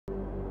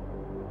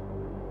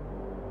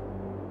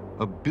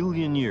A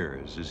billion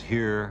years is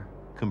here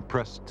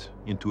compressed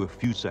into a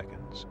few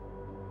seconds.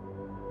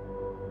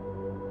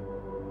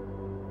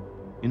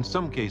 In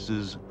some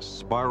cases,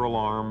 spiral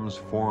arms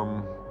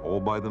form all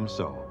by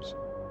themselves.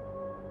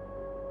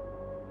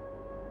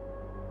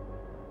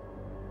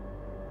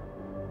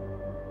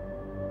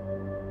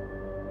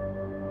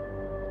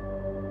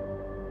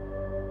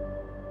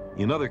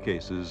 In other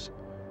cases,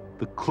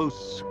 the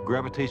close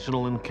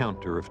gravitational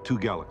encounter of two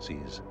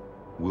galaxies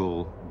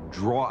will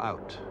draw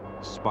out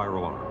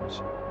spiral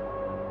arms.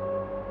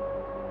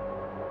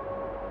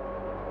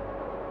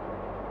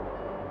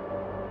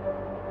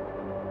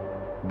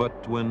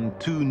 But when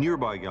two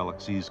nearby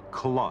galaxies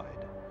collide,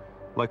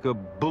 like a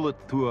bullet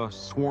through a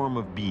swarm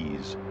of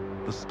bees,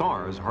 the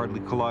stars hardly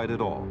collide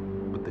at all,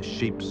 but the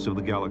shapes of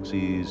the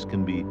galaxies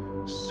can be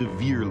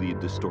severely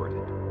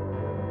distorted.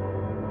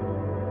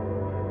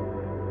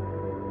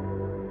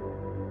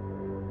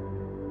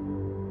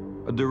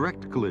 A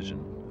direct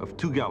collision of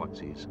two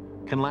galaxies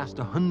can last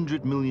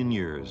 100 million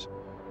years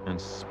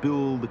and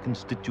spill the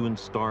constituent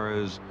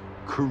stars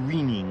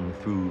careening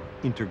through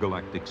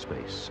intergalactic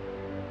space.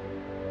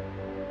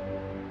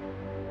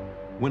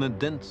 When a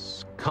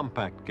dense,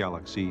 compact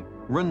galaxy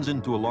runs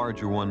into a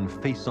larger one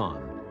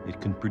face-on, it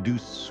can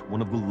produce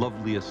one of the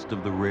loveliest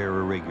of the rare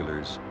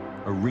irregulars,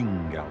 a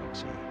ring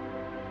galaxy.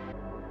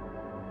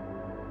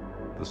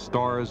 The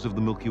stars of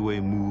the Milky Way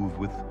move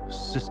with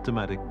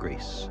systematic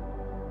grace.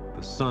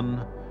 The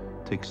sun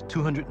takes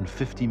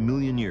 250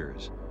 million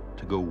years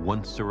to go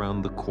once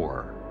around the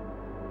core.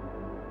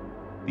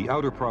 The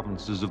outer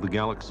provinces of the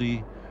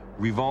galaxy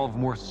revolve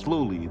more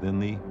slowly than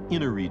the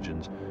inner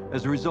regions.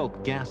 As a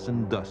result, gas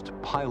and dust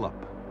pile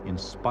up in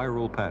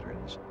spiral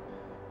patterns.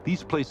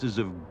 These places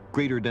of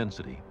greater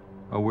density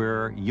are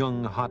where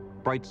young, hot,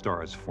 bright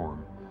stars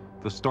form,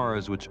 the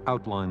stars which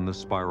outline the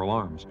spiral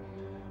arms.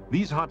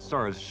 These hot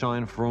stars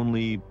shine for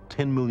only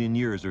 10 million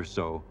years or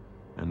so,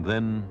 and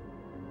then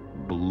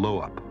blow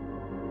up.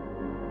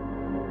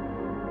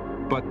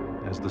 But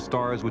as the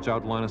stars which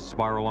outline a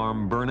spiral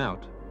arm burn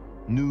out,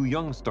 new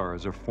young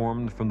stars are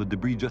formed from the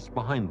debris just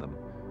behind them,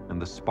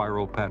 and the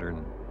spiral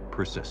pattern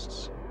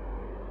persists.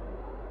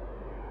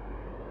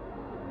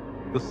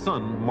 The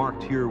sun,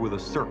 marked here with a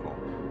circle,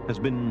 has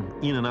been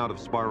in and out of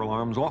spiral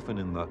arms often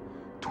in the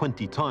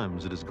 20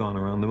 times it has gone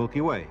around the Milky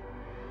Way.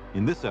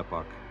 In this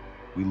epoch,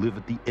 we live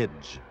at the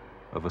edge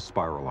of a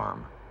spiral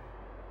arm.